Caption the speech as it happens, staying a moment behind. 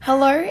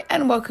Hello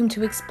and welcome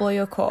to Explore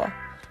Your Core.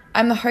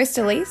 I'm the host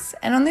Elise,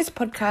 and on this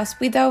podcast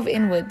we delve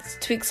inwards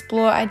to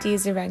explore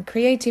ideas around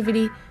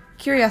creativity,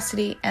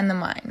 curiosity and the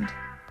mind.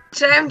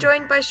 Today I'm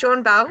joined by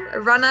Sean Bell, a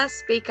runner,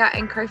 speaker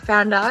and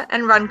co-founder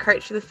and run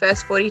coach for the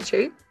First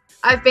 42.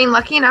 I've been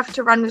lucky enough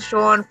to run with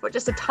Sean for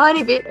just a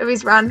tiny bit of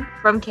his run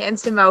from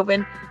Cairns to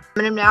Melbourne,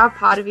 and I'm now a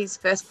part of his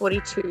First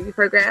 42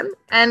 program,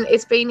 and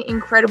it's been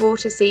incredible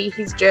to see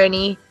his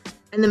journey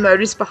and the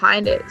motives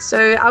behind it.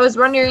 So I was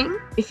wondering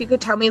if you could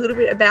tell me a little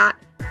bit about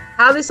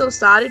how this all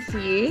started for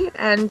you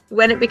and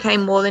when it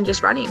became more than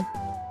just running.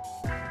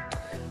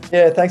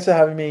 Yeah, thanks for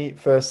having me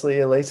firstly,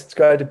 Elise. It's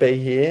great to be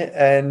here.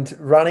 And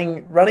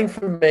running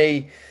for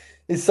me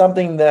is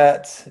something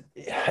that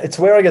it's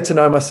where I get to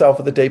know myself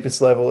at the deepest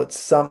level. It's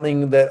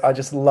something that I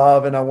just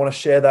love and I want to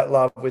share that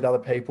love with other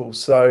people.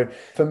 So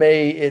for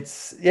me, it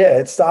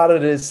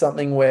started as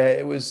something where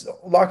it was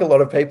like a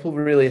lot of people,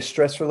 really a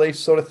stress relief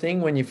sort of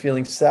thing. When you're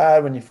feeling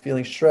sad, when you're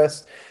feeling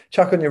stressed,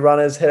 chuck on your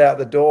runners, head out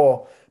the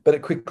door. But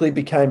it quickly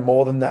became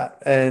more than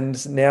that.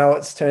 And now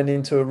it's turned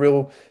into a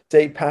real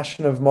deep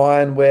passion of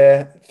mine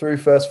where through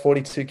First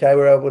 42K,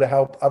 we're able to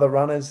help other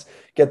runners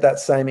get that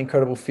same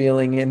incredible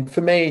feeling. And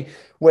for me,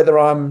 whether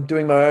I'm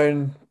doing my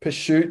own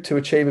pursuit to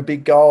achieve a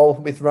big goal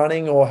with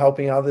running or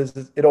helping others,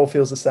 it all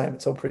feels the same.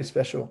 It's all pretty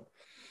special.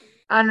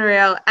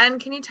 Unreal. And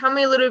can you tell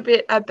me a little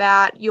bit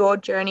about your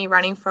journey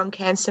running from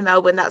Cairns to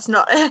Melbourne? That's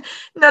not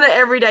not an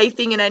everyday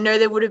thing, and I know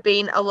there would have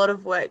been a lot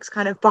of works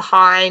kind of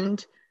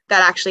behind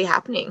that actually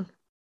happening.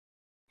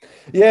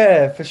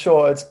 Yeah, for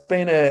sure. It's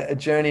been a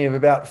journey of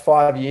about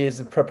 5 years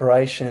of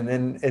preparation,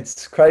 and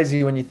it's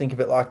crazy when you think of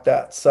it like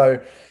that.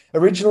 So,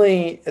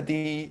 originally at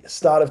the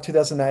start of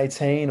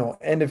 2018 or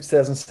end of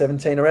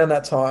 2017, around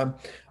that time,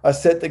 I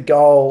set the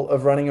goal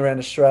of running around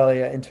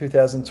Australia in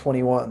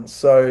 2021.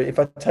 So, if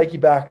I take you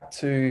back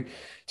to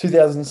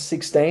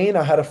 2016,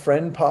 I had a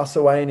friend pass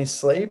away in his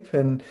sleep,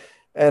 and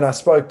I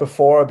spoke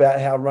before about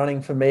how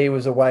running for me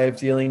was a way of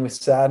dealing with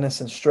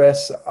sadness and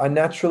stress. I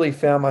naturally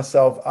found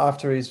myself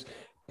after his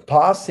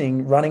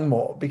passing running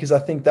more because I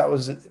think that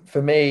was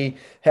for me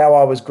how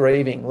I was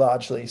grieving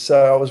largely.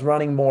 So I was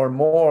running more and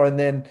more. And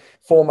then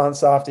 4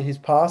 months after his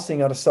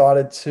passing, I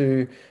decided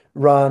to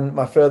run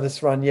my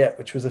furthest run yet,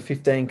 which was a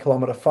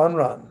 15-kilometer fun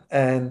run.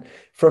 And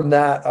from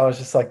that, I was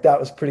just like, that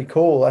was pretty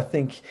cool. I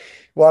think,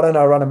 why don't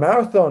I run a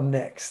marathon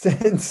next?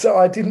 And so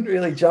I didn't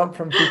really jump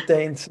from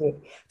 15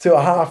 to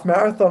a half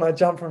marathon. I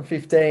jumped from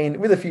 15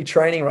 with a few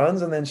training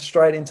runs and then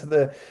straight into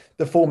the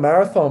full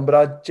marathon. But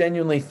I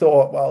genuinely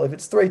thought, well, if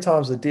it's 3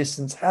 times the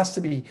distance, has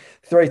to be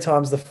 3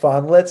 times the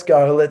fun. Let's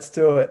go, let's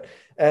do it.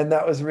 And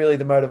that was really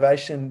the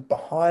motivation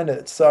behind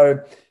it.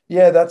 So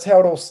yeah, that's how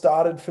it all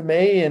started for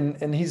me.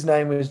 And his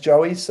name was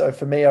Joey. So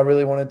for me, I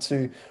really wanted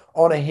to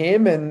honor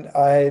him. And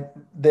I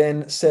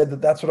then said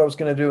that that's what I was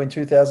going to do in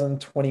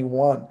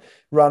 2021,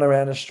 run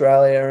around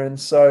Australia. And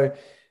so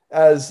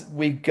as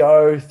we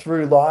go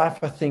through life,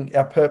 I think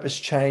our purpose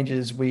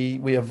changes, we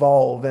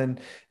evolve. And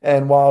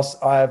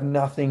whilst I have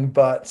nothing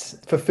but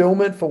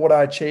fulfillment for what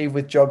I achieved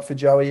with Jog for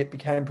Joey, it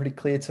became pretty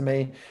clear to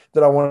me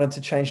that I wanted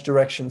to change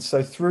direction.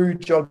 So through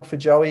Jog for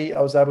Joey,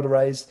 I was able to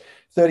raise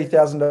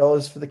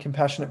 $30,000 for the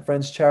Compassionate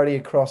Friends charity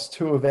across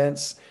 2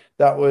 events.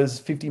 That was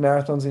 50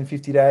 marathons in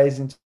 50 days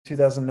in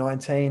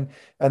 2019,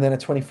 and then a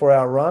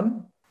 24-hour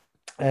run.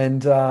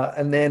 And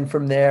then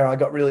from there, I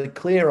got really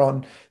clear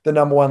on the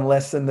number one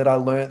lesson that I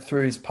learned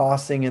through his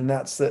passing, and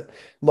that's that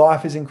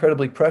life is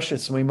incredibly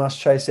precious and we must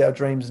chase our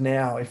dreams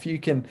now. If you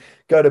can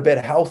go to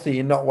bed healthy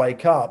and not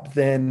wake up,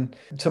 then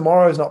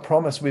tomorrow is not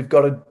promised. We've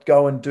got to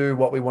go and do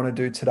what we want to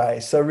do today.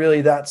 So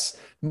really, that's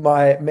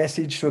my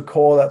message to a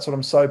core. That's what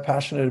I'm so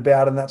passionate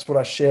about, and that's what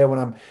I share when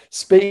I'm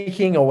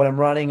speaking or when I'm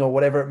running or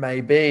whatever it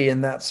may be.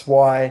 And that's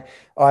why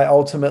I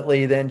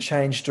ultimately then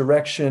changed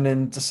direction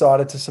and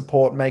decided to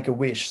support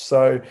Make-A-Wish.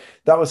 So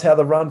that was how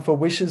the Run for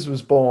Wishes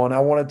was born. I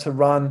wanted to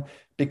run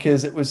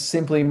because it was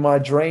simply my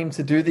dream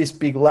to do this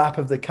big lap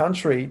of the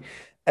country.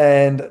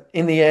 And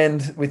in the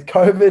end, with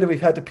COVID,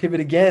 we've had to pivot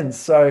again.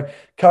 So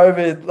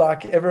COVID,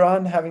 like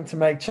everyone, having to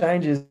make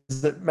changes,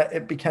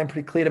 it became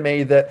pretty clear to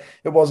me that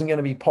it wasn't going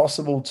to be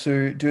possible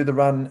to do the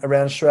run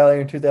around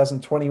Australia in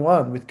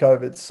 2021 with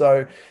COVID.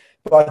 So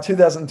by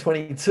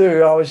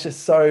 2022, I was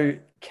just so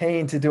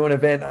keen to do an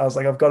event. I was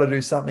like, I've got to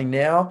do something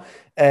now.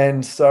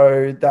 And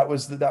so that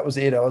was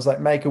it. I was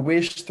like, make a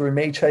wish through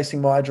me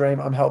chasing my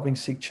dream. I'm helping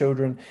sick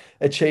children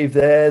achieve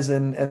theirs.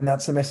 And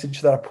that's the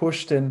message that I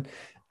pushed and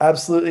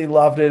absolutely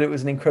loved it. It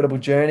was an incredible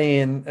journey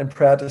and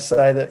proud to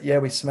say that, yeah,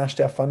 we smashed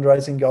our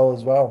fundraising goal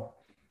as well.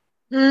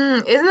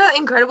 Isn't that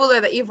incredible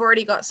though that you've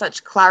already got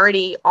such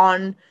clarity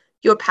on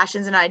your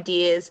passions and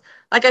ideas?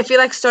 Like I feel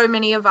like so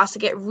many of us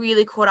get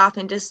really caught up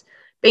in just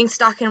being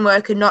stuck in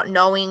work and not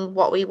knowing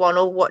what we want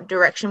or what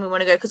direction we want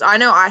to go. Because I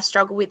know I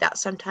struggle with that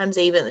sometimes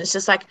even. It's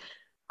just like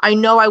I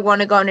know I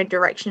want to go in a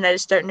direction, I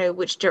just don't know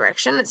which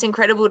direction. It's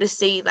incredible to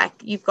see like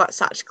you've got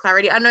such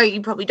clarity. I know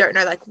you probably don't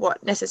know like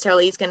what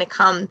necessarily is going to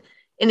come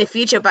in the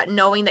future, but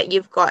knowing that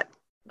you've got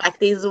like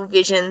these little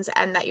visions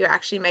and that you're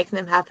actually making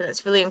them happen,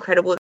 it's really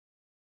incredible.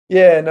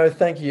 Yeah, no,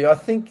 thank you. I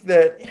think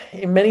that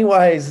in many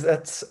ways,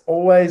 that's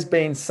always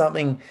been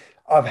something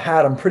I've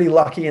had. I'm pretty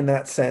lucky in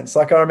that sense.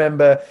 Like I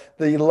remember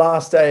the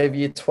last day of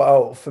year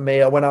 12 for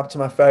me, I went up to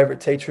my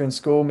favorite teacher in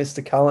school,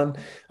 Mr. Cullen.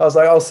 I was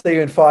like, I'll see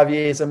you in 5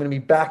 years. I'm going to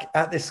be back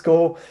at this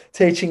school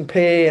teaching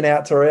PE and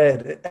outdoor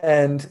ed.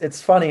 And it's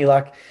funny,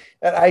 like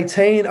at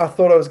 18, I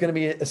thought I was going to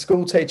be a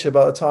school teacher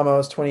by the time I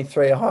was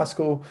 23, a high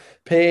school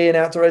PE and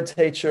outdoor ed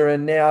teacher.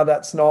 And now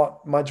that's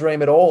not my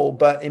dream at all.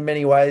 But in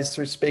many ways,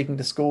 through speaking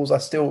to schools, I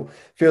still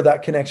feel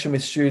that connection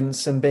with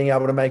students and being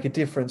able to make a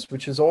difference,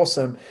 which is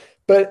awesome.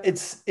 But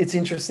it's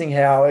interesting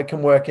how it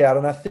can work out.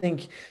 And I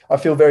think I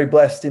feel very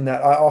blessed in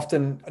that I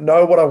often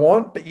know what I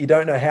want, but you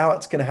don't know how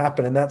it's going to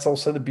happen. And that's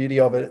also the beauty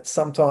of it. It's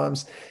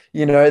sometimes,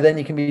 then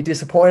you can be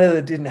disappointed that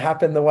it didn't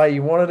happen the way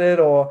you wanted it,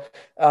 or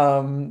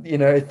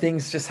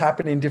things just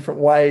happen in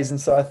different ways.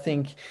 And so I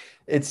think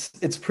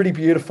it's pretty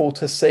beautiful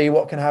to see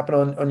what can happen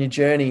on your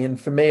journey. And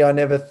for me, I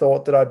never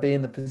thought that I'd be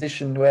in the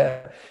position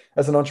where,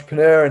 as an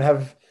entrepreneur, and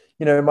have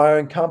my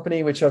own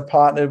company, which I've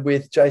partnered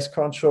with Jace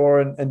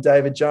Cronshaw and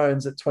David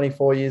Jones at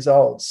 24 years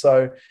old.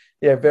 So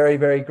yeah, very,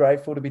 very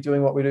grateful to be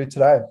doing what we do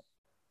today.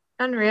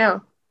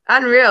 Unreal.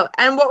 Unreal.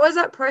 And what was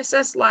that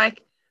process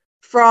like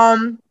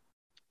from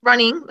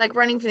running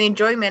for the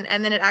enjoyment,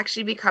 and then it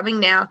actually becoming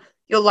now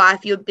your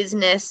life, your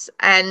business,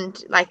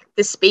 and like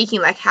the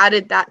speaking? Like, how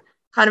did that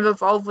kind of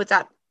evolve with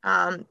that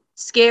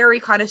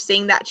scary kind of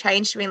seeing that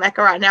change to being like,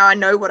 all right, now I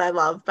know what I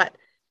love, but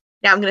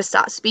now I'm going to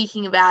start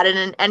speaking about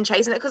it and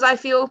chasing it? Because I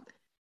feel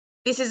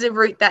this is a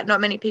route that not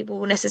many people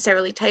will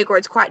necessarily take, or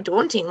it's quite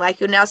daunting.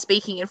 Like, you're now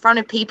speaking in front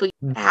of people.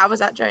 How was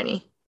that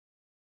journey?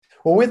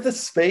 Well, with the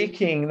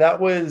speaking, that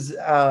was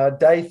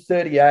day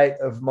 38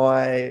 of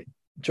my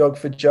Jog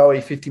for Joey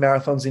 50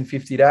 marathons in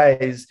 50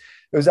 days.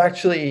 It was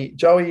actually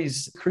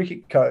Joey's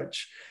cricket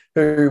coach,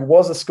 who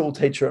was a school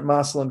teacher at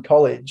Marcelin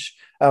College,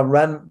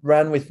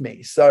 ran with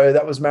me. So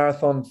that was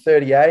marathon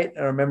 38.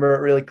 I remember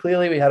it really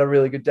clearly. We had a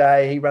really good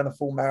day. He ran the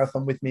full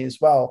marathon with me as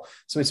well.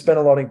 So we spent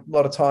a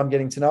lot of time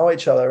getting to know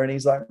each other. And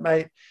he's like,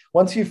 mate,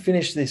 once you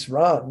finish this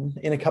run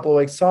in a couple of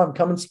weeks' time,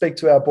 come and speak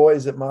to our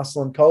boys at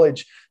Marcelin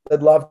College.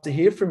 They'd love to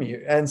hear from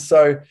you. And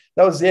so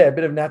that was, a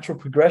bit of natural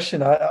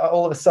progression. I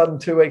all of a sudden,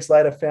 2 weeks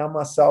later, found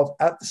myself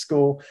at the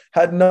school,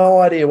 had no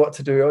idea what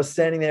to do. I was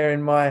standing there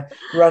in my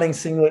running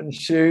singlet and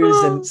shoes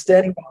and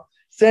standing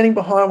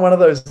behind one of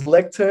those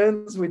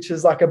lecterns, which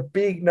is like a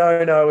big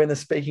no-no in the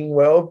speaking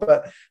world,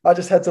 but I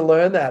just had to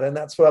learn that, and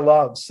that's what I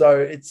love. So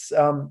it's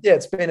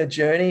it's been a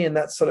journey, and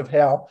that's sort of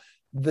how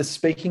the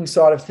speaking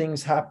side of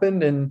things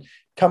happened. And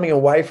coming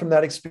away from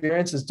that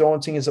experience, as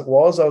daunting as it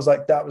was, I was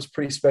like, that was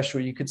pretty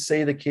special. You could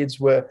see the kids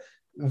were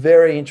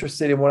very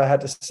interested in what I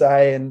had to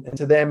say. And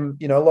to them,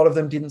 a lot of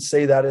them didn't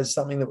see that as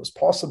something that was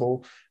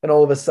possible. And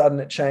all of a sudden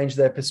it changed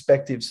their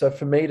perspective. So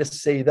for me to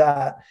see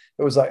that,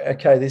 it was like,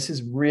 okay, this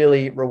is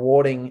really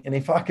rewarding. And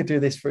if I could do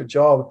this for a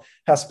job,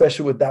 how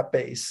special would that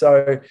be?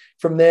 So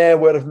from there,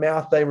 word of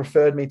mouth, they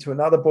referred me to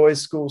another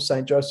boys' school,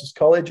 St. Joseph's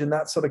College. And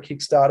that sort of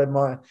kickstarted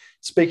my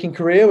speaking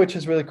career, which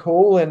is really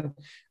cool. And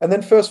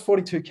then First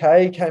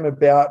 42K came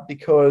about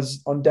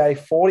because on day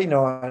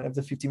 49 of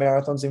the 50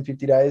 marathons in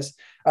 50 days,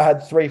 I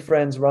had 3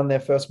 friends run their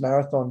first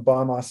marathon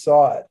by my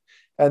side.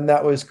 And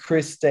that was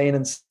Chris, Dean,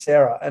 and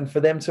Sarah. And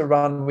for them to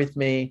run with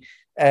me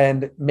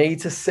and me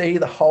to see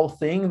the whole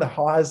thing, the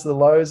highs, the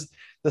lows,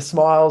 the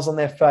smiles on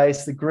their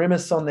face, the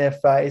grimace on their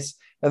face,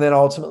 and then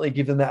ultimately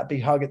give them that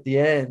big hug at the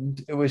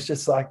end, it was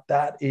just like,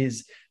 that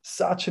is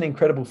such an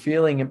incredible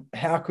feeling. And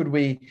how could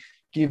we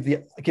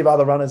give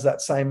other runners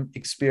that same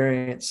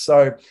experience?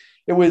 So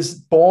it was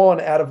born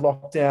out of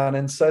lockdown.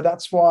 And so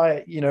that's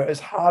why, as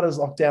hard as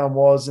lockdown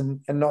was,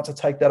 and not to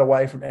take that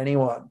away from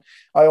anyone,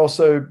 I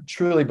also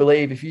truly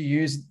believe if you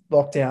use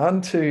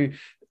lockdown to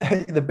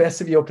the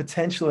best of your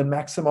potential and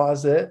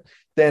maximize it,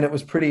 then it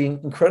was pretty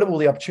incredible,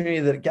 the opportunity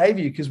that it gave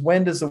you. Because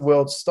when does the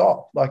world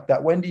stop like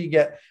that? When do you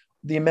get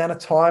the amount of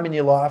time in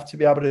your life to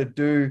be able to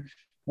do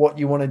what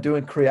you want to do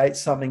and create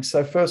something?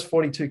 So First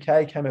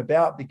 42K came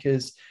about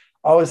because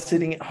I was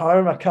sitting at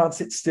home. I can't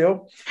sit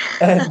still.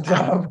 And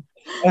I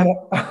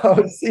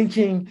was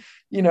thinking,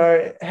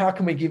 how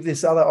can we give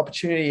this other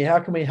opportunity? How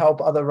can we help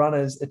other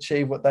runners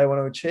achieve what they want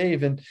to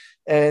achieve?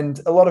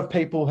 And a lot of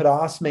people had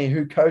asked me,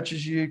 who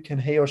coaches you? Can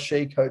he or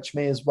she coach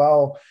me as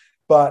well?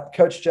 But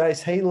Coach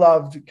Jace, he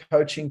loved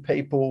coaching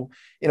people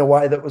in a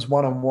way that was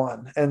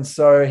one-on-one. And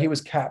so he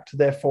was capped,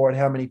 therefore, at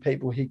how many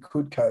people he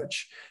could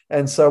coach.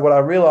 And so what I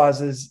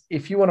realized is,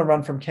 if you want to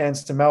run from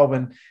Cairns to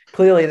Melbourne,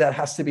 clearly that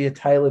has to be a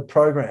tailored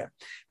program.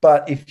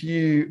 But if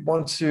you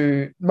want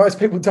to, most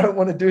people don't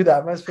want to do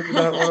that. Most people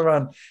don't want to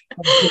run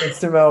from Cairns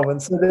to Melbourne.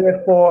 So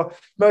therefore,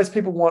 most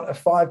people want a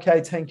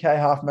 5K, 10K,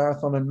 half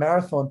marathon and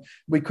marathon.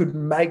 We could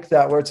make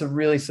that where it's a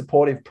really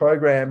supportive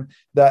program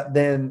that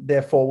then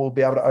therefore will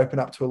be able to open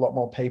up to a lot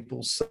more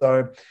people.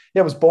 So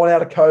it was born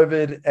out of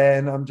COVID,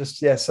 and I'm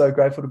just, so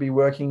grateful to be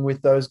working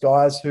with those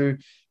guys who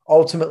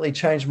ultimately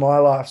changed my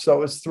life. So it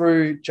was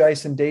through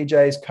Jason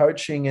DJ's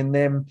coaching and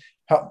them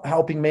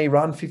helping me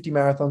run 50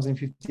 marathons in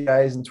 50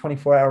 days and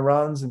 24-hour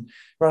runs and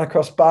run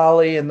across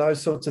Bali and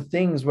those sorts of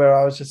things, where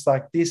I was just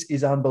like, this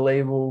is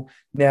unbelievable.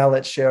 Now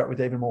let's share it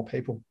with even more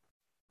people.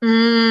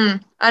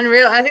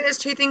 Unreal. I think there's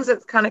two things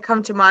that kind of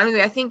come to mind with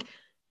me. I think,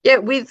 yeah,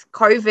 with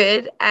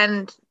COVID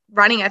and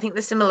running, I think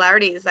the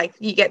similarity is like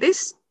you get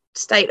this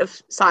state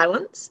of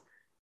silence,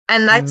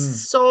 and that's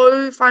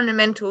so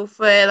fundamental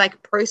for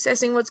like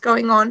processing what's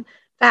going on,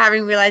 for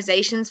having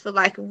realizations, for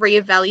like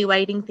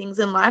reevaluating things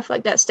in life,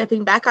 like that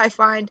stepping back. I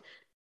find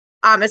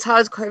as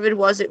hard as COVID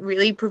was, it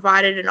really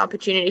provided an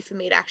opportunity for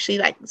me to actually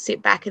like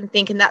sit back and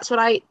think. And that's what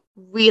I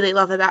really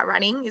love about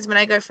running, is when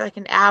I go for like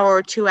an hour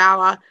or 2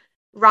 hour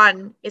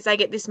run, is I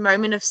get this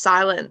moment of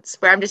silence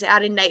where I'm just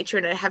out in nature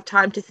and I have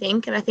time to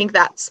think. And I think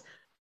that's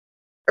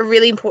a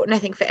really important, I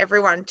think, for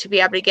everyone to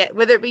be able to get,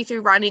 whether it be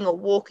through running or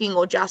walking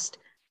or just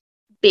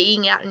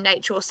being out in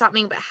nature or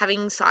something, but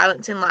having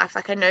silence in life.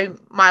 Like I know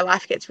my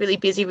life gets really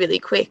busy really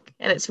quick,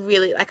 and it's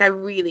really like I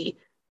really,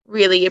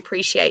 really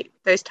appreciate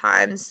those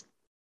times.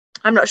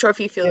 I'm not sure if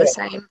you feel the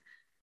same.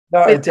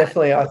 No,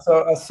 definitely. I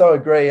so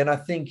agree. And I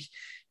think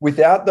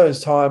without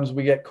those times,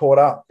 we get caught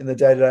up in the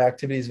day-to-day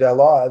activities of our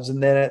lives.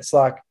 And then it's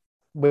like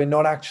we're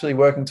not actually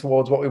working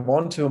towards what we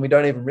want to, and we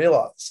don't even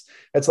realize.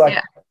 It's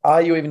like,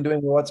 are you even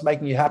doing what's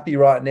making you happy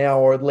right now?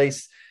 Or at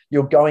least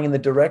you're going in the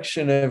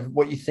direction of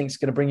what you think is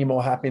going to bring you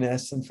more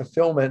happiness and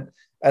fulfillment.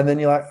 And then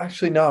you're like,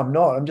 actually, no, I'm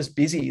not. I'm just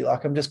busy.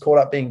 Like I'm just caught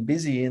up being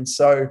busy. And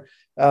so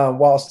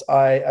whilst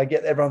I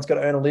get everyone's got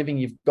to earn a living,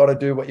 you've got to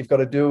do what you've got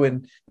to do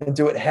and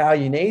do it how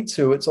you need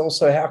to. It's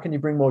also, how can you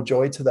bring more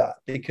joy to that?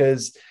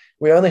 Because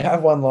we only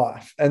have one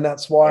life. And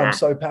that's why I'm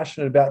so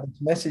passionate about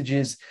this message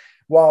is,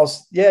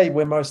 whilst,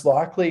 we're most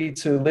likely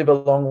to live a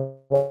long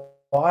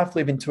life,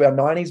 live into our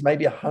 90s,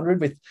 maybe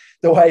 100, with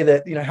the way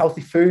that,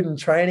 healthy food and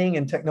training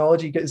and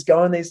technology is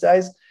going these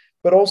days.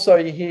 But also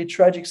you hear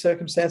tragic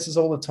circumstances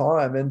all the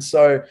time. And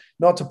so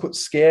not to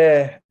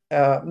scare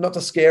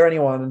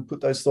anyone and put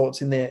those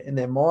thoughts in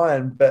their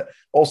mind, but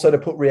also to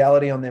put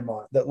reality on their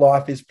mind, that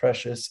life is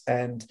precious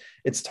and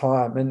it's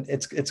time, and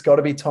it's got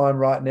to be time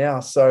right now.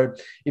 So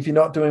if you're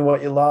not doing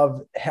what you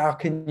love, how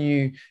can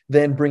you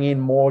then bring in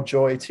more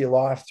joy to your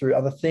life through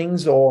other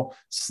things, or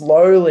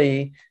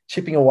slowly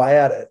chipping away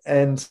at it?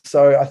 And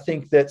so I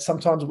think that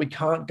sometimes we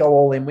can't go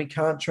all in. We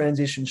can't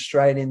transition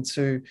straight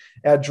into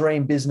our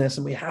dream business,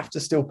 and we have to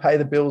still pay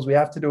the bills. We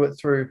have to do it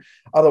through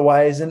other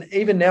ways. And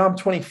even now I'm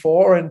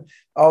 24, and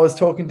I was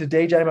talking to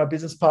DJ, my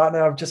business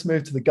partner. I've just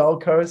moved to the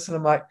Gold Coast, and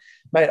I'm like,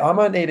 mate, I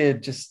might need to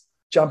just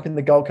jump in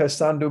the Gold Coast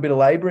sun, do a bit of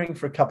laboring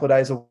for a couple of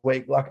days a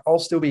week. Like I'll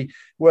still be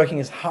working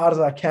as hard as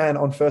I can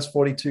on First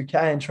 42K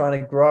and trying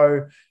to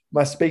grow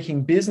my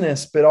speaking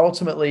business, but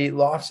ultimately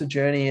life's a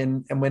journey,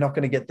 and we're not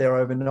going to get there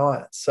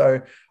overnight.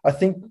 So I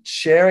think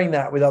sharing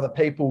that with other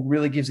people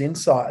really gives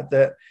insight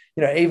that,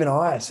 even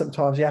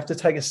sometimes you have to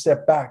take a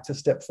step back to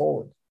step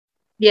forward.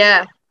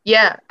 Yeah,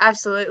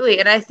 absolutely.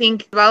 And I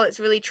think, well, it's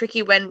really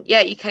tricky when,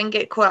 you can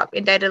get caught up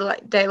in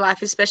day-to-day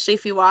life, especially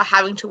if you are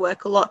having to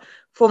work a lot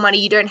for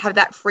money. You don't have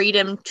that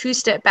freedom to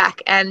step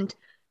back and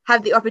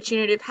have the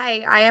opportunity of,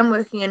 hey, I am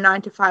working a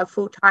 9 to 5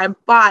 full time,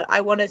 but I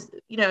want to,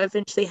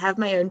 eventually have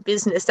my own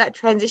business. That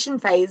transition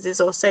phase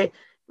is also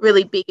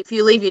really big. If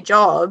you leave your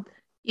job,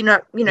 you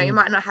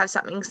might not have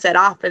something set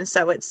up. And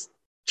so it's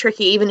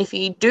tricky, even if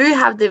you do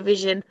have the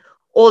vision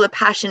or the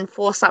passion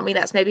for something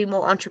that's maybe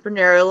more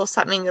entrepreneurial or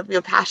something of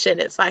your passion.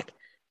 It's like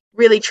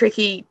really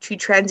tricky to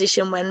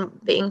transition when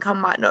the income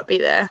might not be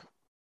there.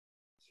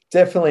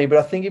 Definitely. But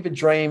I think if a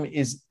dream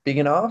is big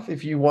enough,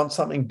 if you want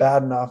something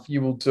bad enough,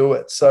 you will do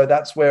it. So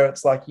that's where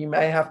it's like, you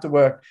may have to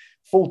work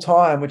full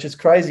time, which is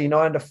crazy,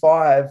 9 to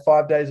 5,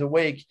 5 days a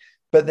week.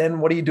 But then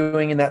what are you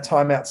doing in that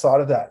time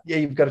outside of that? Yeah,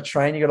 you've got to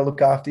train, you've got to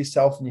look after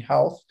yourself and your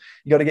health.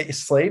 You got to get your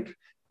sleep.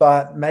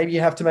 But maybe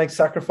you have to make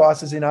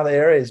sacrifices in other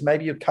areas.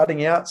 Maybe you're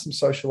cutting out some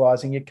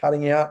socializing, you're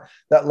cutting out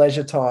that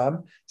leisure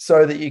time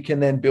so that you can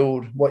then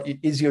build what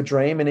is your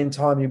dream. And in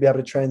time, you'll be able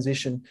to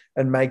transition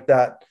and make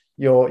that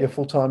your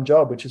full-time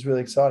job, which is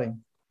really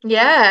exciting.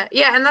 Yeah.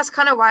 And that's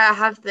kind of why I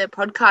have the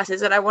podcast,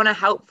 is that I want to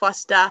help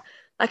foster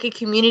like a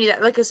community,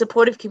 that like a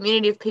supportive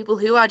community of people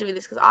who are doing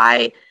this, because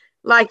I,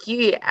 like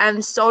you, am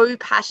so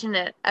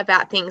passionate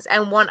about things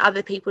and want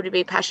other people to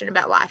be passionate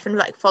about life and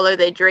like follow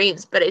their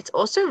dreams. But it's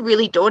also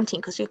really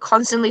daunting because you're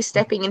constantly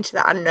stepping into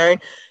the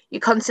unknown. You're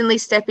constantly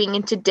stepping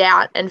into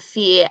doubt and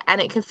fear, and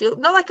it can feel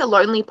not like a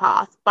lonely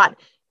path, but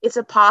it's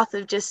a path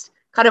of just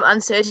kind of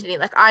uncertainty.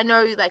 Like I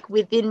know, like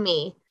within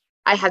me,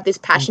 I have this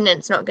passion and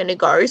it's not going to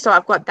go. So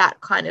I've got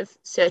that kind of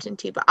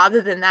certainty. But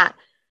other than that,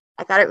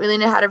 like, I don't really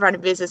know how to run a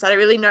business. I don't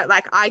really know,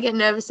 like, I get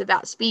nervous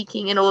about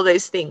speaking and all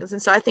those things.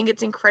 And so I think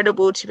it's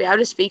incredible to be able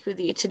to speak with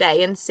you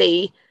today and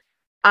see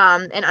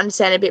and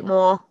understand a bit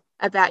more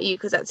about you,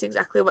 because that's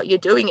exactly what you're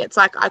doing. It's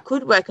like I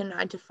could work a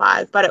 9 to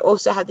 5, but I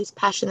also have this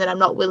passion that I'm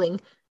not willing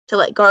to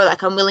let go.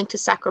 Like I'm willing to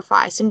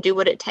sacrifice and do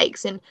what it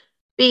takes and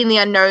be in the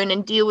unknown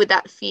and deal with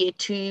that fear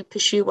to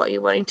pursue what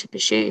you're wanting to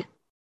pursue.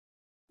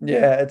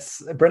 Yeah,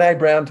 it's Brene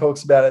Brown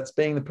talks about it's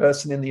being the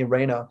person in the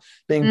arena,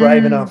 being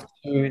brave Mm, enough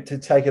to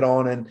take it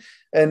on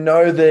and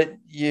know that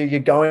you're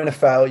going to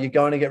fail, you're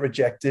going to get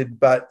rejected,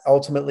 but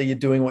ultimately you're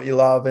doing what you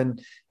love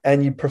and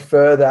you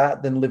prefer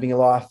that than living a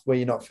life where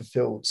you're not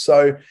fulfilled.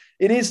 So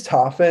it is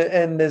tough,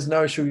 and there's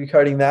no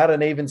sugarcoating that.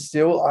 And even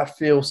still, I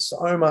feel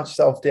so much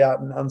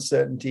self-doubt and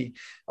uncertainty.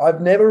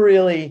 I've never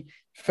really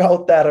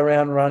felt that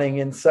around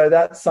running. And so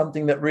that's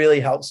something that really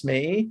helps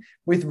me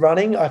with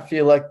running. I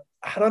feel like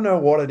I don't know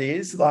what it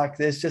is. Like,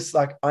 there's just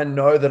like, I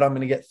know that I'm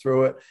going to get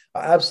through it.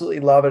 I absolutely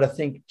love it. I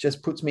think it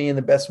just puts me in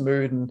the best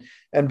mood.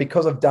 And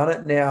because I've done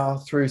it now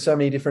through so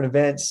many different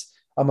events,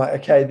 I'm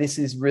like, okay, this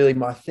is really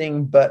my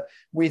thing. But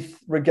with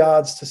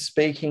regards to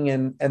speaking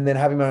and then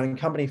having my own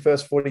company,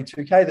 First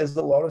 42K, there's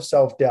a lot of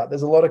self-doubt.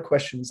 There's a lot of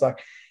questions like,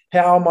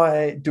 how am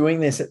I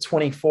doing this at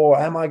 24?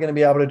 Am I going to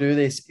be able to do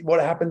this? What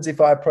happens if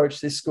I approach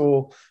this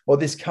school or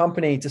this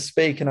company to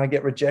speak and I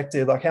get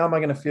rejected? Like, how am I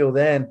going to feel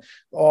then?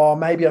 Oh,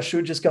 maybe I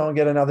should just go and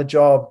get another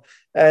job.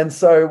 And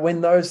so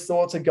when those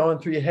thoughts are going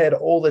through your head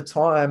all the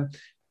time,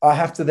 I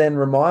have to then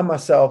remind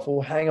myself,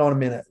 well, hang on a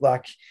minute.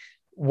 Like,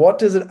 what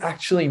does it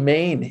actually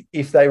mean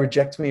if they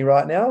reject me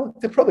right now?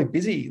 They're probably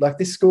busy. Like,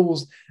 these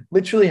schools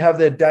literally have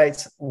their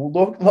dates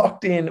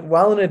locked in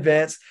well in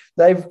advance.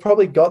 They've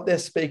probably got their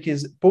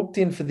speakers booked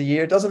in for the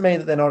year. It doesn't mean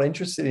that they're not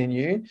interested in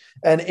you.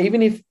 And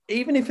even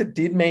if it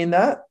did mean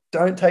that,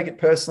 don't take it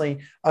personally.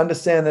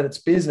 Understand that it's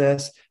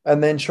business,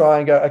 and then try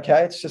and go,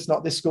 okay, it's just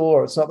not this school,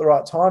 or it's not the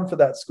right time for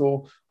that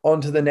school. On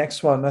to the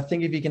next one. And I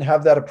think if you can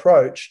have that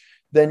approach,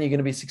 then you're going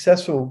to be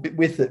successful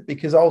with it.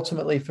 Because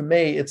ultimately, for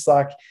me, it's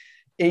like,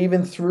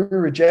 even through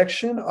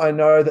rejection, I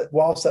know that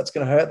whilst that's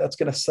going to hurt, that's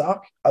going to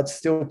suck, I'd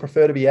still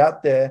prefer to be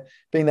out there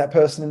being that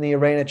person in the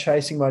arena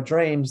chasing my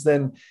dreams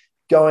than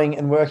going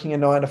and working a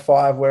 9 to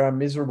 5 where I'm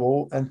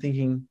miserable and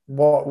thinking,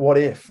 what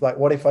if? Like,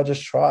 what if I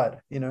just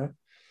tried, you know?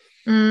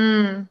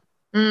 mm,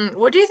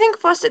 What do you think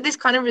fostered this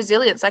kind of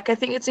resilience? Like, I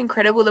think it's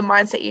incredible the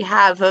mindset you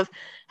have of,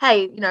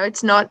 hey,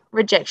 it's not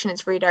rejection,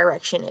 it's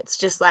redirection. It's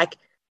just like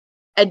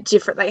a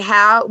different, like,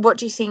 what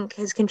do you think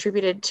has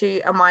contributed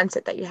to a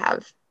mindset that you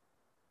have?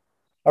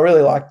 I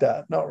really like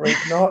that. Not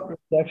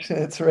rejection,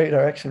 it's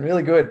redirection.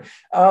 Really good.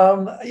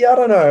 Yeah, I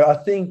don't know. I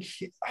think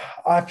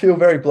I feel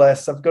very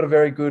blessed. I've got a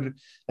very good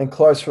and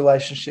close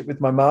relationship with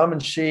my mum,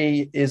 and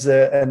she is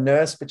a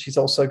nurse, but she's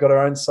also got her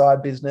own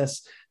side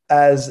business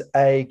as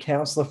a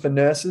counselor for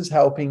nurses,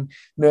 helping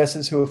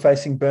nurses who are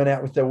facing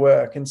burnout with their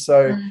work. And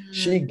so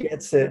she Mm,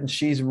 gets it, and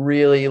she's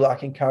really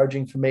like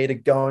encouraging for me to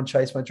go and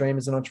chase my dream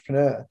as an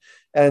entrepreneur.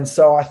 And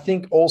so I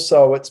think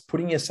also it's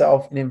putting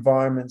yourself in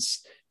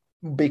environments,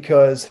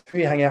 because who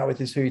you hang out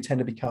with is who you tend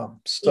to become.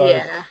 So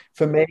yeah.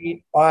 for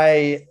me,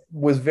 I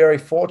was very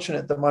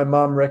fortunate that my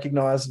mum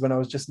recognized when I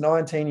was just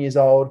 19 years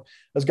old, I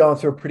was going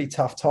through a pretty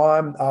tough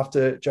time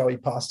after Joey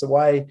passed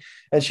away.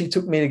 And she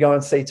took me to go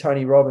and see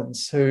Tony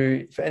Robbins,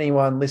 who, for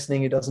anyone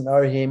listening who doesn't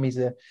know him, he's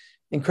an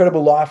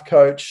incredible life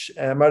coach,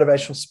 a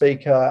motivational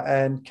speaker,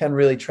 and can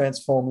really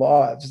transform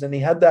lives. And he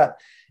had that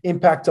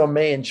impact on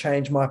me and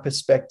change my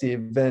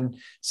perspective. And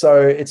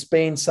so it's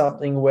been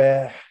something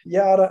where,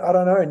 yeah, I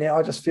don't know. Now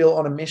I just feel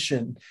on a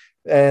mission.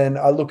 And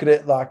I look at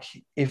it like,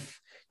 if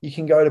you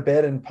can go to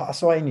bed and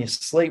pass away in your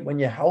sleep when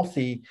you're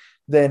healthy,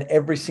 then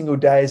every single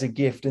day is a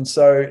gift. And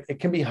so it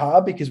can be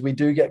hard because we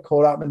do get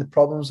caught up in the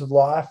problems of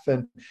life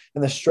and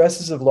the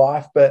stresses of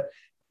life. But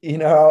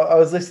I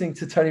was listening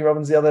to Tony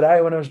Robbins the other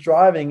day when I was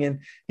driving,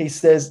 and he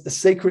says the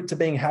secret to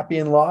being happy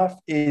in life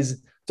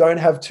is don't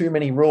have too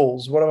many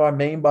rules. What do I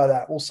mean by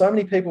that? Well, so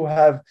many people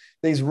have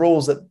these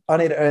rules that I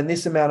need to earn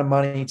this amount of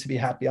money to be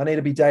happy. I need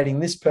to be dating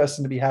this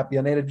person to be happy.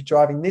 I need to be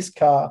driving this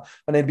car.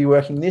 I need to be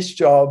working this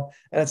job.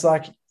 And it's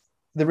like,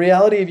 the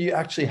reality of you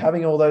actually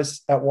having all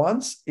those at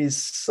once is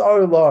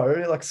so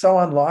low, like so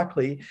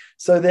unlikely.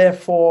 So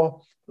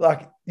therefore,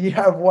 like, you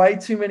have way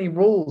too many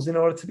rules in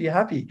order to be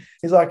happy.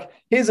 He's like,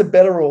 here's a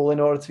better rule in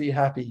order to be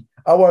happy.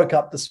 I woke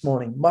up this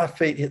morning, my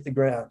feet hit the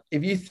ground.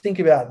 If you think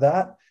about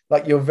that,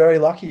 like, you're very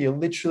lucky. You're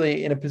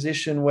literally in a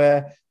position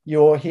where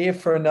you're here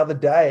for another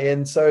day.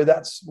 And so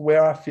that's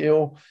where I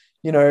feel,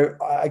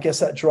 I guess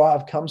that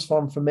drive comes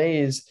from for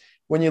me, is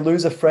when you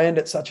lose a friend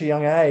at such a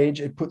young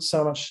age, it puts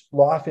so much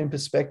life in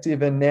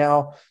perspective. And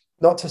now,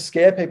 not to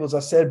scare people, as I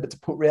said, but to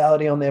put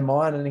reality on their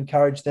mind and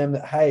encourage them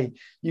that, hey,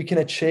 you can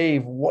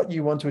achieve what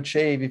you want to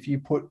achieve if you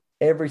put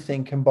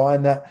everything,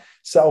 combine that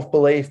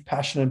self-belief,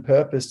 passion, and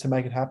purpose to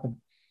make it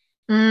happen.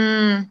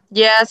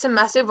 Yeah, it's a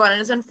massive one,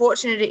 and as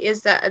unfortunate it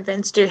is that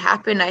events do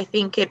happen, I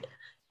think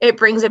it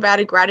brings about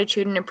a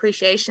gratitude and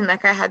appreciation.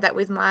 Like, I had that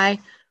with my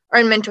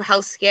own mental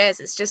health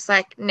scares. It's just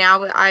like,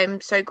 now I'm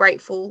so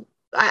grateful.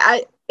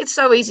 It's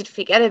so easy to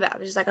forget about.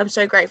 It's just like, I'm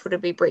so grateful to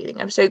be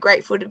breathing. I'm so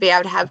grateful to be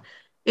able to have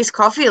this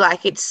coffee.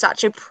 Like, it's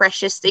such a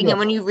precious thing, Yeah. and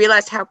when you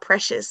realize how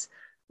precious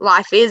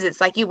life is,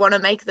 it's like you want to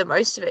make the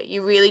most of it.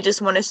 You really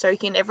just want to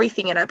soak in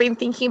everything. And I've been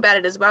thinking about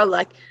it as well.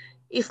 Like,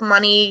 if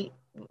money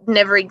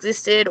never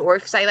existed, or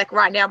if, say, like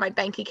right now my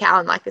bank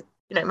account, like,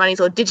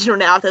 money's all digital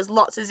now, if there's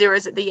lots of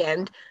zeros at the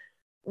end,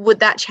 would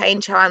that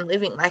change how I'm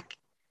living? Like,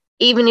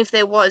 even if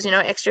there was,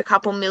 extra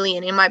couple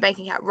million in my bank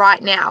account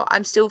right now,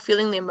 I'm still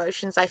feeling the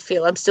emotions I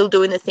feel. I'm still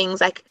doing the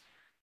things like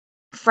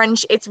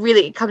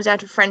it comes down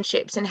to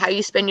friendships and how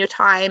you spend your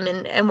time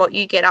and what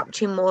you get up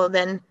to more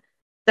than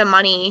the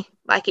money.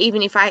 Like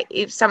even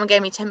if someone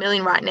gave me 10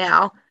 million right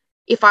now,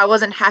 if I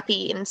wasn't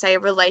happy in, say, a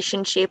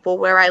relationship or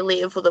where I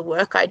live or the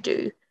work I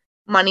do,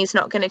 money's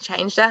not going to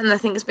change that. And I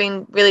think it's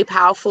been really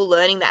powerful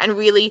learning that, and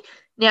really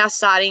now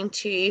starting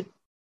to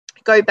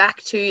go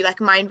back to like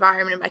my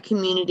environment and my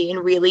community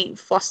and really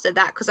foster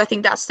that, because I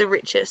think that's the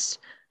richest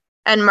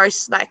and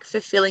most like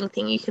fulfilling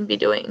thing you can be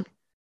doing.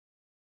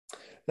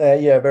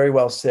 Yeah, very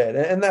well said.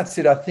 And that's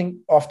it. I think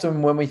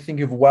often when we think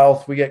of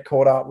wealth, we get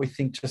caught up. We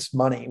think just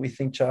money. We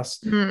think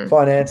just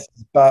finances.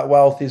 But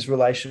wealth is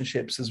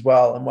relationships as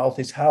well, and wealth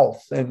is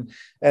health, and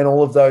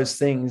all of those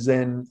things.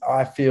 And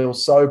I feel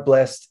so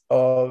blessed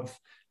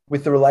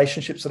with the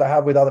relationships that I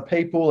have with other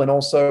people, and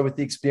also with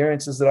the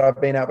experiences that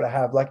I've been able to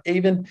have. Like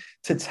even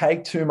to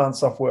take 2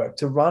 months off work,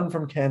 to run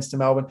from Cairns to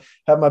Melbourne,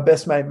 have my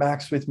best mate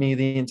Max with me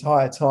the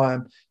entire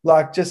time,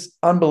 like just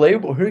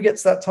unbelievable. Who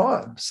gets that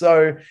time?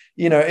 So,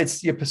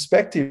 it's your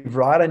perspective,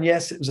 right? And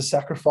yes, it was a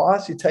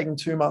sacrifice. You're taking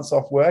 2 months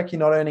off work. You're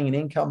not earning an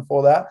income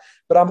for that.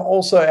 But I'm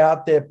also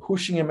out there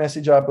pushing a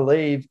message I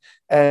believe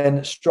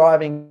and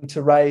striving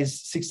to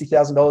raise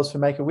 $60,000 for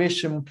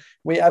Make-A-Wish. And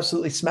we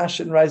absolutely smashed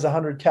it and raised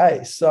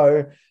 100K.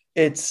 So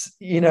it's,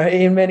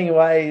 in many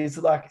ways,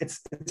 like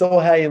it's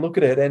all how you look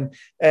at it.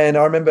 And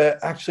I remember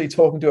actually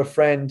talking to a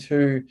friend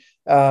who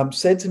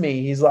said to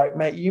me, he's like,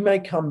 mate, you may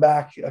come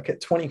back like at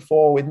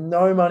 24 with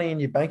no money in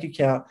your bank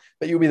account,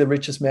 but you'll be the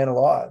richest man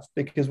alive,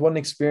 because what an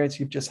experience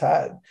you've just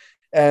had.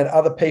 And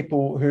other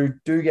people who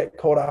do get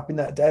caught up in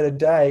that day to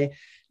day,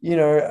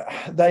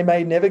 they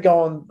may never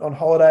go on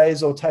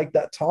holidays or take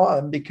that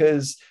time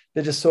because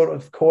they're just sort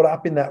of caught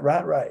up in that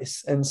rat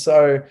race. And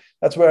so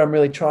that's where I'm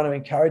really trying to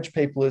encourage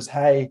people is,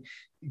 hey,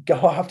 go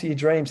after your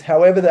dreams,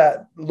 however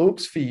that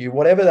looks for you,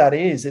 whatever that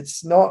is.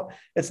 It's not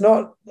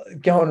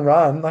go and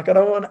run. Like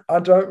I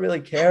don't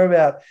really care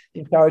about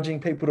encouraging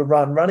people to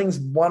run. Running's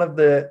one of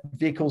the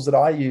vehicles that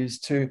I use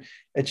to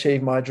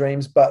achieve my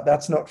dreams, but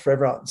that's not for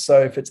everyone.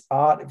 So if it's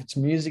art, if it's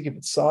music, if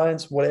it's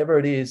science, whatever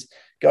it is,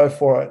 go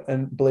for it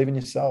and believe in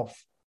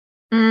yourself.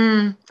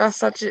 That's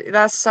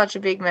such a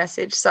big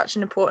message, such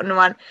an important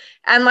one.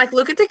 And like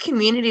look at the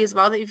community as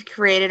well that you've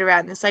created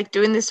around this. Like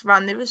doing this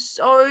run, there were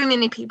so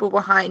many people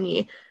behind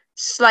you.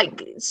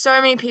 Like so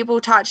many people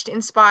touched,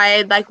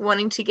 inspired, like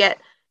wanting to get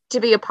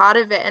to be a part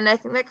of it. And I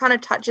think that kind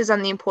of touches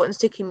on the importance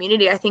to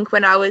community. I think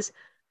when I was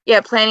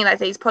planning like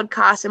these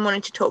podcasts and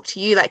wanting to talk to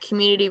you, like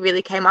community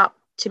really came up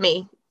to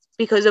me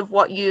because of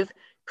what you've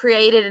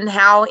created and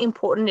how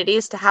important it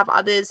is to have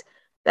others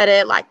that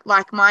are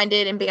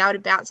like-minded and being able to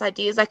bounce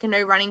ideas. Like I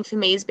know running for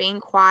me has been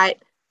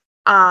quite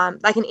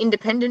like an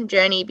independent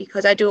journey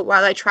because I do it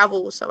while I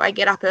travel. So I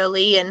get up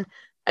early and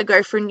I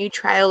go for a new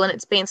trail, and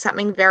it's been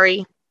something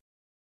very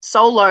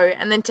solo.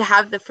 And then to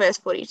have the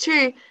first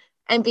 42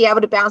 and be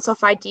able to bounce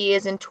off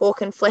ideas and talk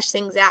and flesh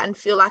things out and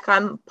feel like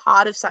I'm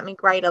part of something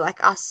greater,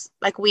 like us,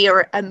 like we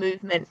are a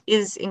movement,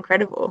 is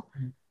incredible.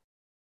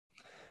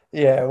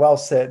 Yeah, well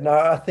said. No,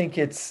 I think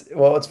it's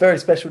very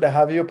special to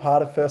have you a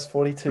part of First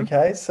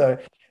 42K. So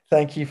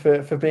thank you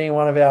for being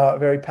one of our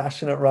very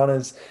passionate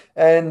runners.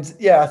 And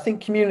yeah, I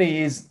think community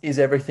is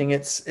everything.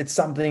 It's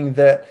something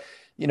that,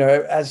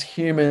 as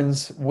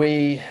humans,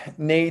 we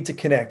need to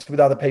connect with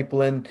other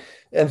people, and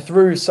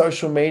through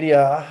social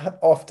media,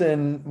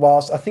 often,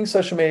 whilst I think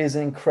social media is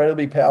an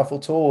incredibly powerful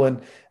tool, and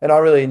I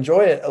really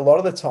enjoy it a lot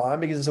of the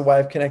time because it's a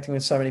way of connecting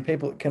with so many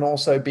people, it can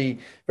also be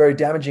very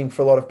damaging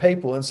for a lot of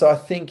people. And so I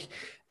think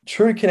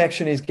true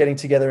connection is getting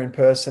together in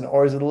person,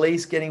 or is at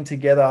least getting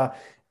together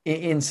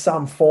in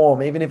some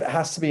form, even if it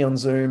has to be on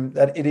Zoom,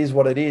 that it is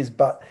what it is,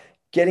 but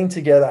getting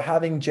together,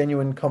 having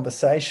genuine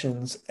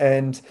conversations.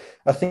 And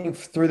I think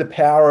through the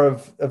power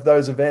of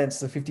those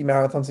events, the 50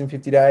 marathons in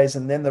 50 days,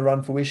 and then the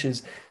Run for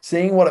Wishes,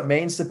 seeing what it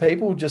means to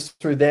people just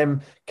through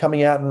them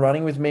coming out and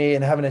running with me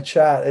and having a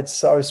chat, it's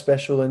so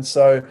special. And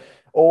so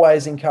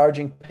always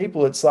encouraging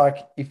people, it's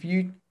like, if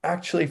you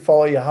actually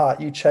follow your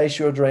heart, you chase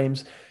your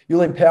dreams,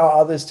 you'll empower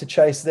others to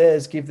chase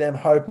theirs, give them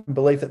hope and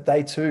belief that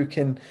they too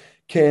can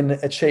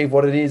achieve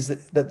what it is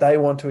that they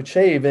want to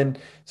achieve. And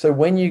so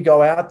when you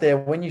go out there,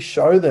 when you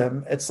show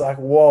them, it's like,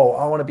 whoa,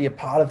 I want to be a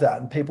part of that.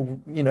 And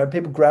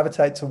people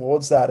gravitate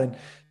towards that. And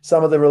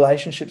some of the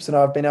relationships that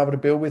I've been able to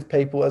build with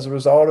people as a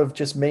result of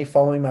just me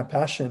following my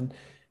passion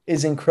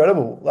is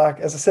incredible. Like,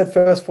 as I said,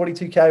 First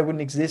 42K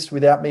wouldn't exist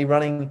without me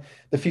running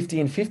the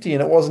 50 and 50,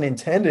 and it wasn't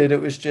intended.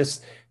 It was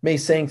just me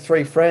seeing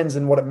 3 friends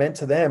and what it meant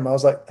to them. I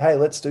was like, hey,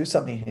 let's do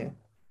something here.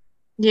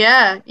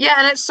 Yeah,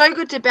 and it's so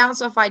good to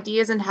bounce off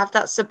ideas and have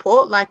that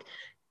support, like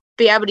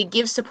be able to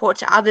give support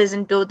to others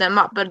and build them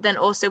up. But then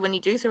also when you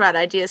do throw out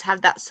ideas,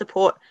 have that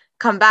support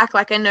come back.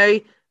 Like I know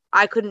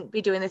I couldn't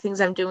be doing the things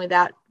I'm doing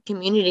without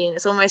community. And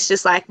it's almost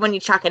just like when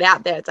you chuck it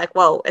out there, it's like,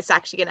 well, it's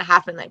actually going to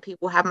happen. Like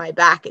people have my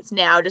back. It's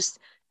now just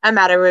a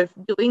matter of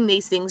doing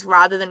these things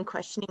rather than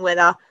questioning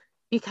whether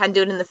you can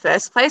do it in the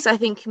first place. I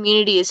think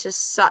community is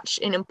just such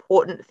an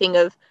important thing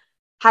of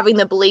having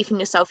the belief in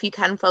yourself you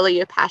can follow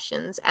your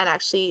passions and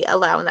actually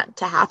allowing that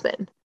to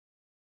happen.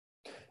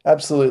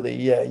 Absolutely.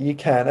 Yeah, you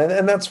can.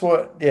 And that's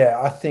what, yeah,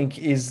 I think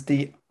is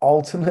the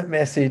ultimate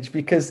message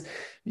because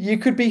you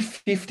could be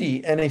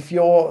 50 and if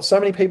you're so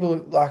many people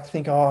like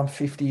think, oh, I'm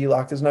 50,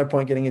 like there's no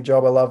point getting a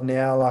job I love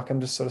now, like I'm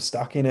just sort of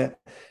stuck in it.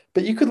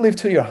 But you could live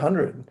till you're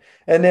 100.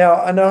 And now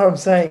I know I'm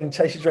saying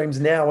chase your dreams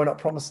now, we're not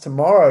promised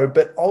tomorrow,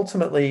 but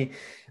ultimately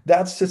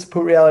that's just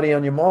put reality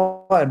on your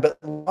mind. But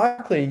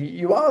likely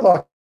you are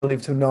likely to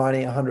live till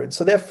 90, 100.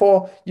 So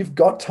therefore you've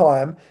got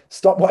time.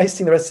 Stop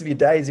wasting the rest of your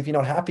days if you're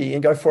not happy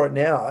and go for it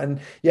now. And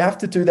you have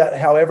to do that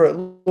however it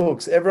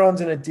looks.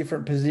 Everyone's in a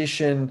different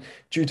position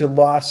due to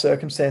life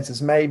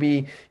circumstances.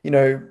 Maybe,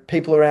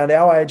 people around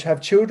our age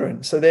have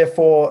children. So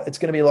therefore it's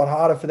going to be a lot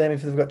harder for them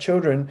if they've got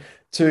children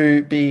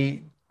to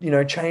be,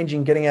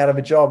 changing, getting out of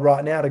a job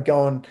right now to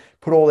go and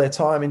put all their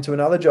time into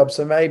another job.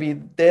 So maybe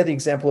they're the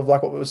example of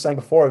like what we were saying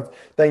before of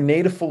they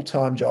need a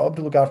full-time job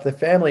to look after their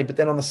family, but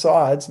then on the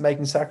sides,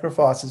 making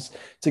sacrifices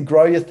to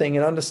grow your thing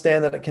and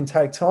understand that it can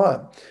take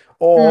time.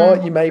 Or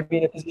Mm. you may be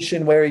in a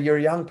position where you're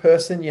a young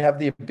person, you have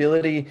the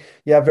ability,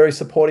 you have very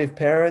supportive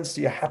parents,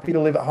 you're happy to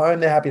live at home,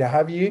 they're happy to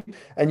have you,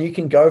 and you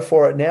can go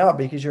for it now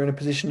because you're in a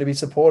position to be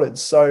supported.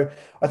 So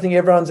I think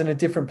everyone's in a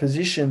different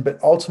position, but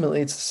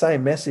ultimately it's the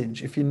same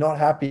message. If you're not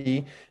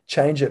happy,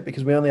 change it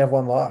because we only have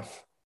one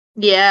life.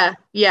 Yeah,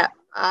 yeah,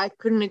 I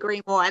couldn't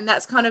agree more. And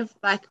that's kind of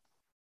like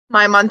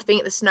my month being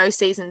at the snow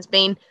season's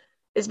been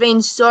there's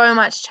been so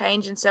much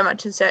change and so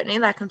much uncertainty.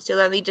 Like I'm still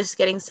only just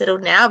getting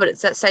settled now, but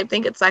it's that same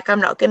thing. It's like I'm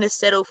not going to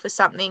settle for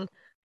something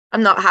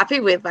I'm not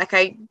happy with. Like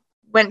I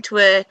went to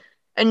a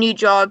new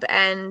job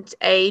and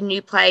a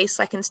new place,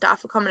 like in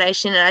staff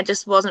accommodation, and I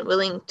just wasn't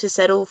willing to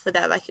settle for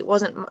that. Like it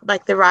wasn't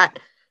like the right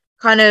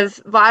kind of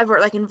vibe or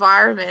like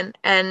environment,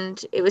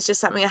 and it was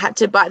just something I had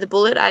to bite the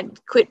bullet. I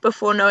quit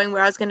before knowing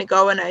where I was going to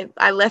go, and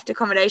I left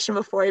accommodation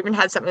before I even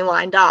had something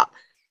lined up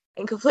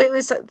and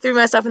completely threw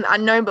myself in the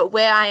unknown. But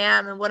where I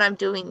am and what I'm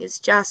doing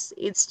is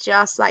it's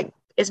just like,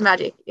 it's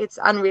magic. It's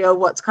unreal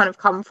what's kind of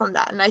come from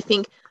that. And I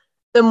think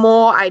the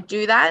more I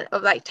do that,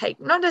 of like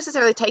not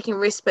necessarily taking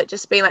risks, but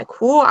just being like,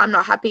 cool, I'm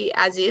not happy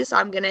as is,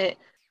 I'm going to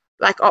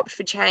like opt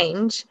for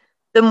change,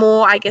 the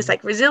more I guess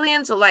like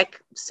resilience or like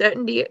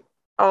certainty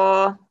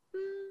or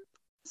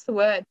what's the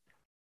word?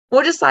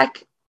 Or just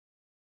like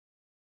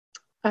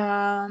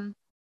um,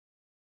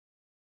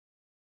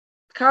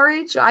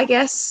 courage, I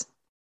guess,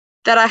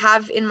 that I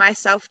have in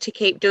myself to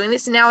keep doing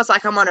this. And now it's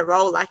like I'm on a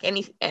roll, like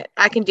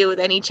I can deal with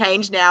any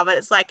change now, but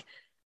it's like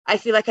I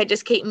feel like I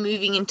just keep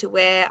moving into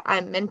where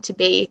I'm meant to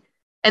be.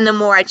 And the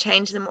more I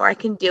change, the more I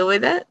can deal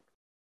with it.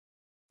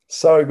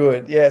 So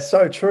good. Yeah,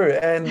 so true.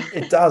 And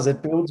it does,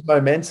 it builds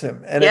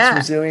momentum and it's Yeah.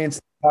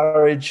 resilience,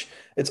 courage,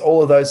 it's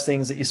all of those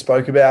things that you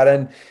spoke about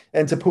and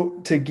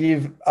to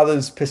give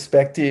others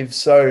perspective.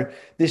 So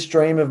this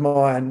dream of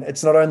mine,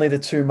 it's not only the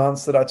 2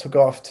 months that I took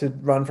off to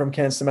run from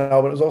Cairns to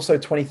Melbourne, it was also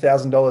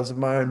 $20,000 of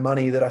my own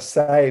money that I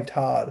saved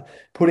hard,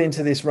 put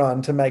into this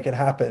run to make it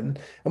happen.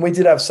 And we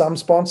did have some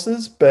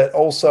sponsors, but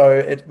also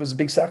it was a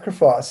big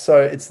sacrifice. So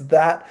it's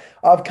that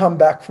I've come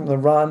back from the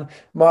run.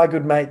 My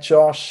good mate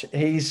Josh,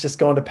 he's just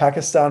gone to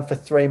Pakistan for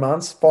 3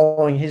 months,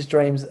 following his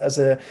dreams as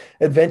a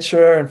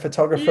adventurer and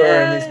photographer,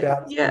 and he's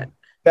Yeah. Yeah.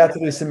 about to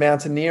do some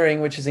mountaineering,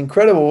 which is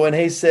incredible. And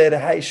he said,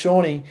 "Hey,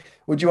 Shawnee,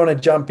 would you want to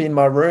jump in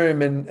my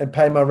room and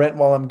pay my rent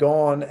while I'm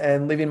gone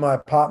and live in my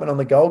apartment on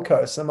the Gold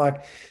Coast?" I'm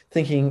like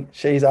thinking,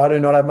 geez, I do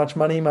not have much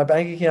money in my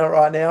bank account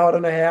right now. I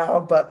don't know how,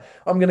 but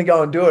I'm going to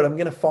go and do it. I'm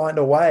going to find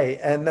a way.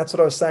 And that's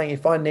what I was saying.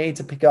 If I need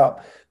to pick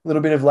up a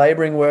little bit of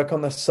laboring work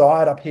on the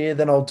side up here,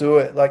 then I'll do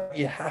it. Like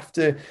you have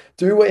to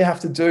do what you have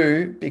to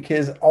do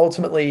because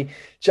ultimately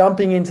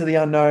jumping into the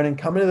unknown and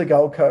coming to the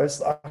Gold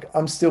Coast, like,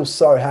 I'm still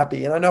so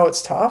happy. And I know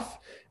it's tough.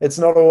 It's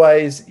not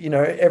always,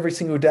 every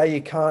single day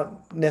you can't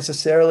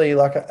necessarily,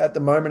 like at the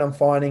moment I'm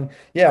finding,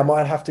 yeah, I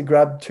might have to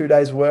grab 2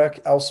 days work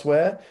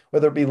elsewhere,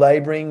 whether it be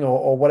laboring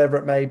or whatever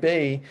it may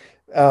be,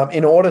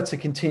 in order to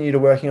continue to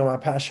working on my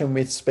passion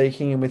with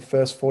speaking and with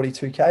First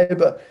 42K.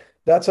 But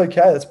that's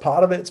okay. That's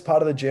part of it. It's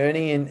part of the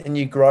journey and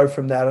you grow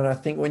from that. And I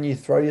think when you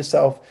throw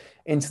yourself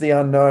into the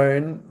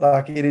unknown,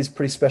 like it is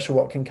pretty special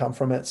what can come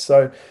from it.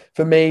 So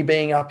for me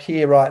being up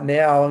here right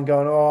now and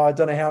going, oh, I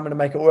don't know how I'm going to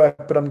make it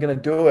work, but I'm going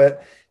to do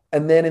it.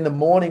 And then in the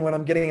morning when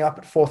I'm getting up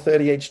at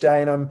 4:30 each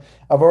day and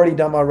I've already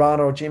done my run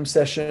or gym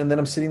session and then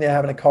I'm sitting there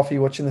having a coffee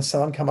watching the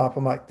sun come up,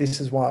 I'm like,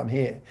 this is why I'm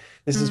here.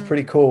 This is Mm.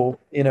 pretty cool.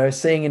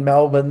 Seeing in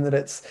Melbourne that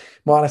it's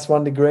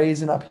 -1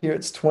 degrees and up here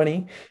it's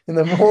 20 in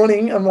the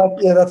morning. I'm like,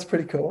 yeah, that's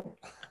pretty cool.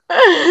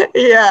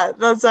 Yeah,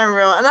 that's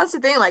unreal. And that's the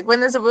thing, like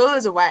when there's a will,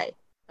 there's a way.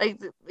 Like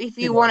if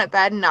you Yeah. want it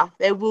bad enough,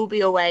 there will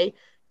be a way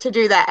to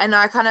do that. And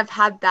I kind of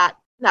had that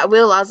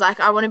will. I was like,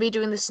 I want to be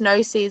doing the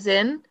snow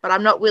season, but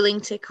I'm not willing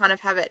to kind of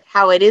have it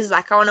how it is.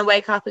 Like I want to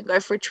wake up and go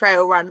for a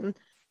trail run.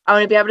 I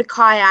want to be able to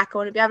kayak. I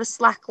want to be able to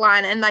slack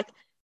line. And like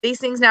these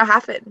things now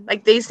happen.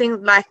 Like these things,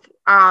 like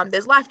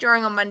there's life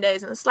drawing on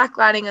Mondays and the slack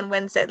lining on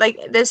Wednesday. Like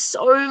there's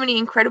so many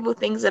incredible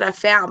things that I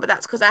found, but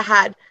that's because I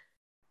had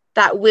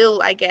that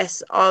will, I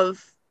guess,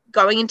 of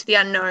going into the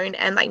unknown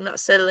and like not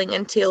settling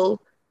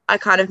until I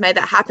kind of made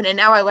that happen. And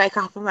now I wake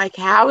up, I'm like,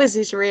 how is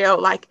this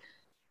real? Like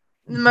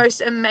the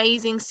most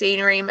amazing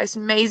scenery, most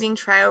amazing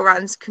trail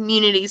runs,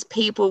 communities,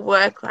 people,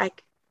 work,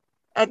 like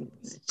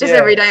just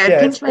every day I'd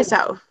pinch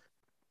myself.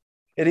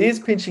 It is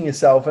pinching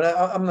yourself. And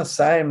I'm the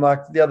same.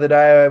 Like the other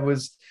day I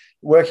was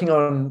working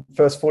on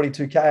first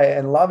 42K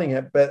and loving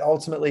it, but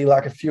ultimately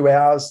like a few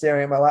hours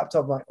staring at my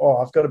laptop, I'm like, oh,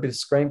 I've got a bit of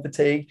screen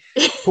fatigue.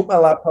 Put my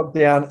laptop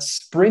down,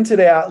 sprinted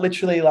out,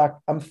 literally like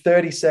I'm a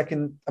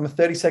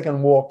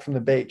 30-second walk from the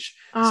beach.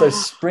 So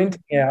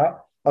sprinting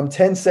out, I'm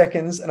 10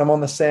 seconds and I'm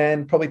on the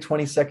sand, probably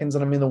 20 seconds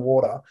and I'm in the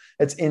water.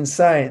 It's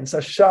insane. So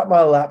I shut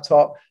my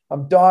laptop,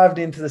 I'm dived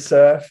into the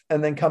surf,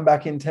 and then come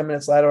back in 10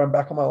 minutes later, I'm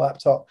back on my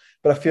laptop,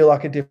 but I feel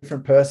like a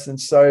different person.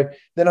 So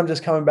then I'm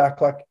just coming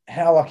back like,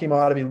 how lucky am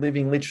I to be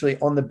living literally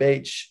on the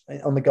beach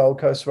on the Gold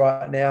Coast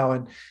right now?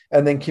 And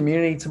then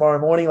community tomorrow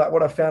morning. Like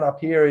what I found up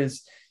here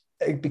is,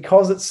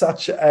 because it's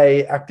such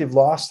a active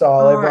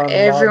lifestyle,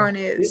 everyone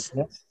is.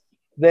 Fitness,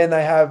 then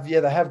they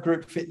have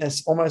group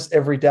fitness almost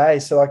every day.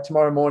 So like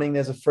tomorrow morning,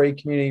 there's a free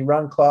community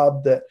run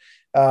club that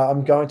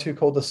I'm going to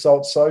called the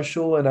Salt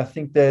Social. And I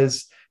think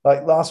there's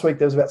like last week,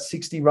 there was about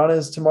 60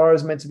 runners. Tomorrow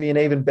is meant to be an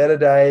even better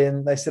day.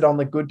 And they said on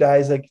the good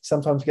days, they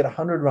sometimes get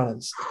 100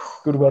 runners,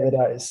 good weather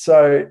days.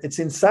 So it's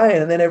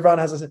insane. And then everyone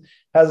has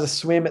a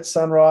swim at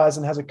sunrise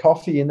and has a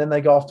coffee, and then they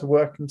go off to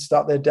work and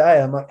start their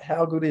day. I'm like,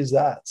 how good is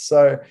that?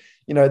 So,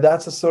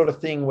 that's the sort of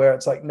thing where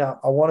it's like, no,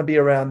 I want to be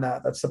around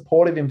that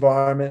supportive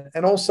environment,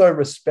 and also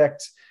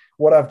respect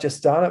what I've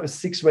just done. It was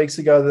 6 weeks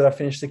ago that I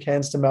finished the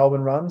Cairns to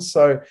Melbourne run.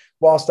 So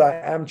whilst I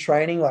am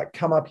training, like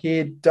come up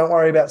here, don't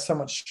worry about so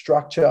much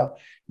structure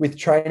with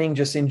training,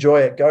 just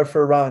enjoy it. Go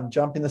for a run,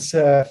 jump in the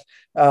surf,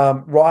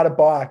 ride a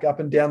bike up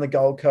and down the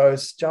Gold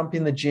Coast, jump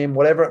in the gym,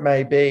 whatever it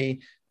may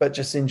be, but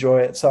just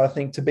enjoy it. So I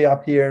think to be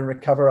up here and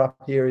recover up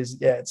here is,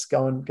 it's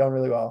going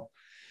really well.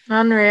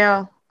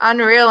 Unreal.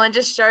 And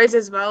just shows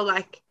as well,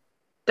 like,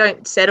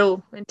 don't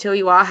settle until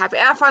you are happy.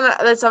 I find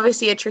that's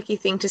obviously a tricky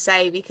thing to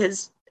say,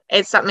 because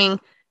it's something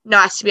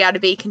nice to be able to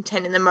be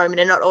content in the moment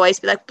and not always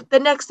be like, the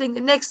next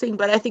thing.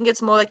 But I think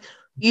it's more like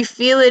you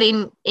feel it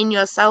in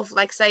yourself.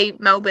 Like say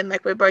Melbourne,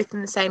 like we're both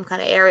in the same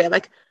kind of area.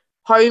 Like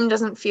home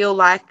doesn't feel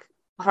like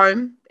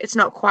home. It's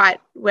not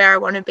quite where I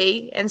want to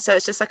be. And so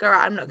it's just like, all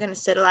right, I'm not going to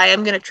settle. I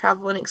am going to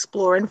travel and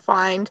explore and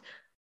find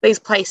these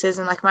places.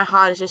 And like my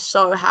heart is just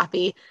so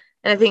happy.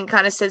 And I think it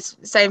kind of says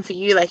the same for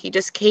you. Like you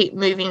just keep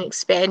moving and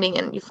expanding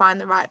and you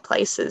find the right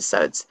places.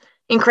 So it's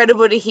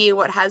incredible to hear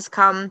what has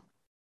come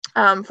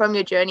from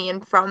your journey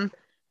and from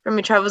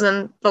your travels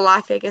and the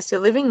life I guess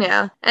you're living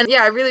now. And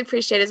yeah, I really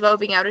appreciate as well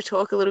being able to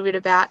talk a little bit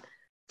about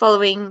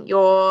following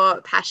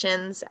your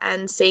passions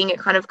and seeing it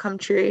kind of come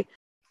true.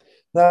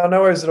 No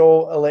worries at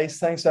all, Elise.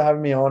 Thanks for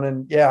having me on.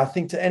 And yeah, I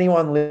think to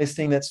anyone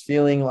listening that's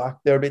feeling like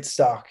they're a bit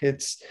stuck,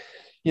 it's,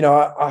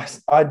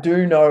 I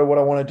do know what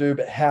I want to do,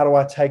 but how do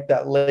I take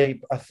that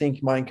leap? I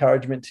think my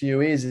encouragement to you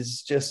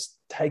is just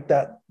take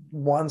that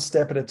one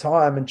step at a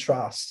time and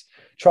trust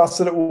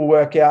that it will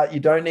work out. You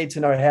don't need to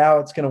know how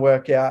it's going to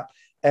work out,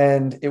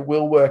 and it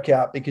will work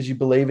out because you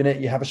believe in it.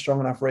 You have a strong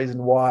enough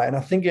reason why. And I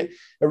think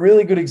a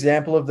really good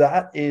example of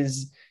that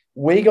is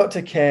we got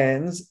to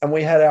Cairns and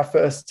we had our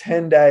first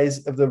 10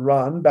 days of the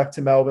run back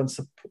to Melbourne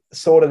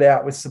sorted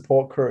out with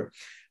support crew.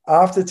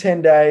 After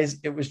 10 days,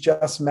 it was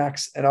just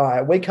Max and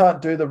I. We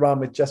can't do the run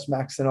with just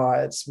Max and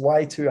I. It's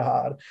way too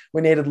hard.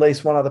 We need at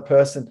least one other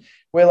person.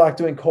 We're like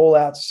doing call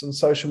outs on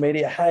social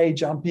media. Hey,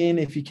 jump in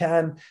if you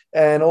can.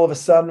 And all of a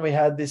sudden we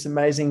had this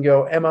amazing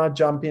girl, Emma,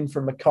 jump in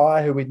from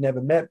Mackay, who we'd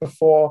never met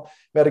before.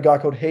 We had a guy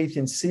called Heath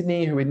in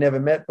Sydney, who we'd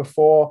never met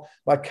before.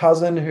 My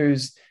cousin,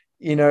 who's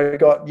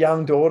got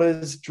young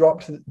daughters,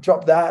 dropped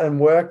that and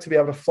work to be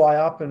able to fly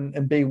up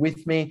and be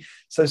with me.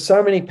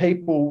 So many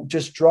people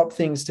just drop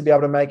things to be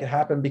able to make it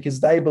happen because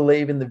they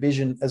believe in the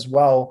vision as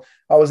well.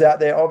 I was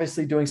out there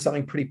obviously doing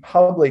something pretty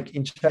public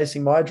in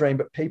chasing my dream,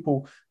 but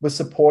people were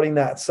supporting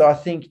that. So I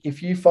think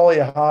if you follow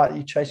your heart,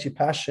 you chase your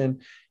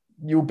passion,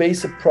 you'll be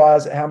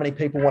surprised at how many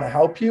people want to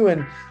help you.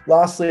 And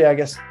lastly, I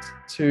guess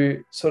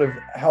to sort of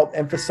help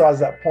emphasize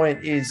that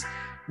point is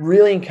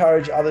really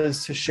encourage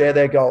others to share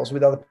their goals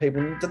with other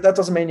people. That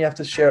doesn't mean you have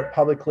to share it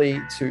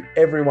publicly to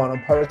everyone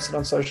or post it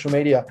on social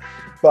media.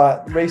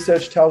 But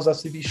research tells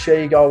us if you share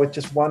your goal with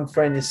just one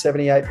friend, you're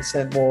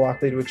 78% more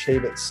likely to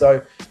achieve it.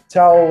 So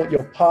tell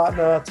your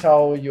partner,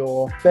 tell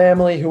your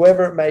family,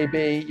 whoever it may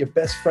be, your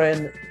best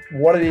friend,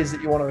 what it is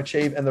that you want to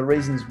achieve and the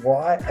reasons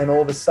why. And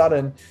all of a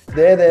sudden,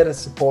 they're there to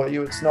support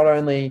you. It's not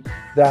only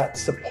that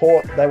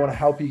support, they want to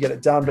help you get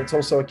it done, but it's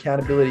also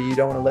accountability. You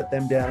don't want to let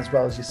them down as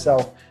well as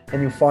yourself.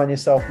 And you'll find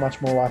yourself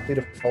much more likely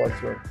to follow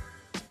through.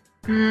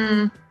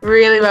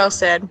 Really well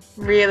said.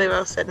 Really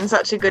well said. And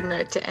such a good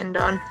note to end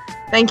on.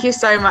 Thank you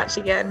so much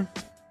again.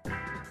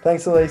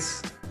 Thanks,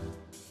 Elise.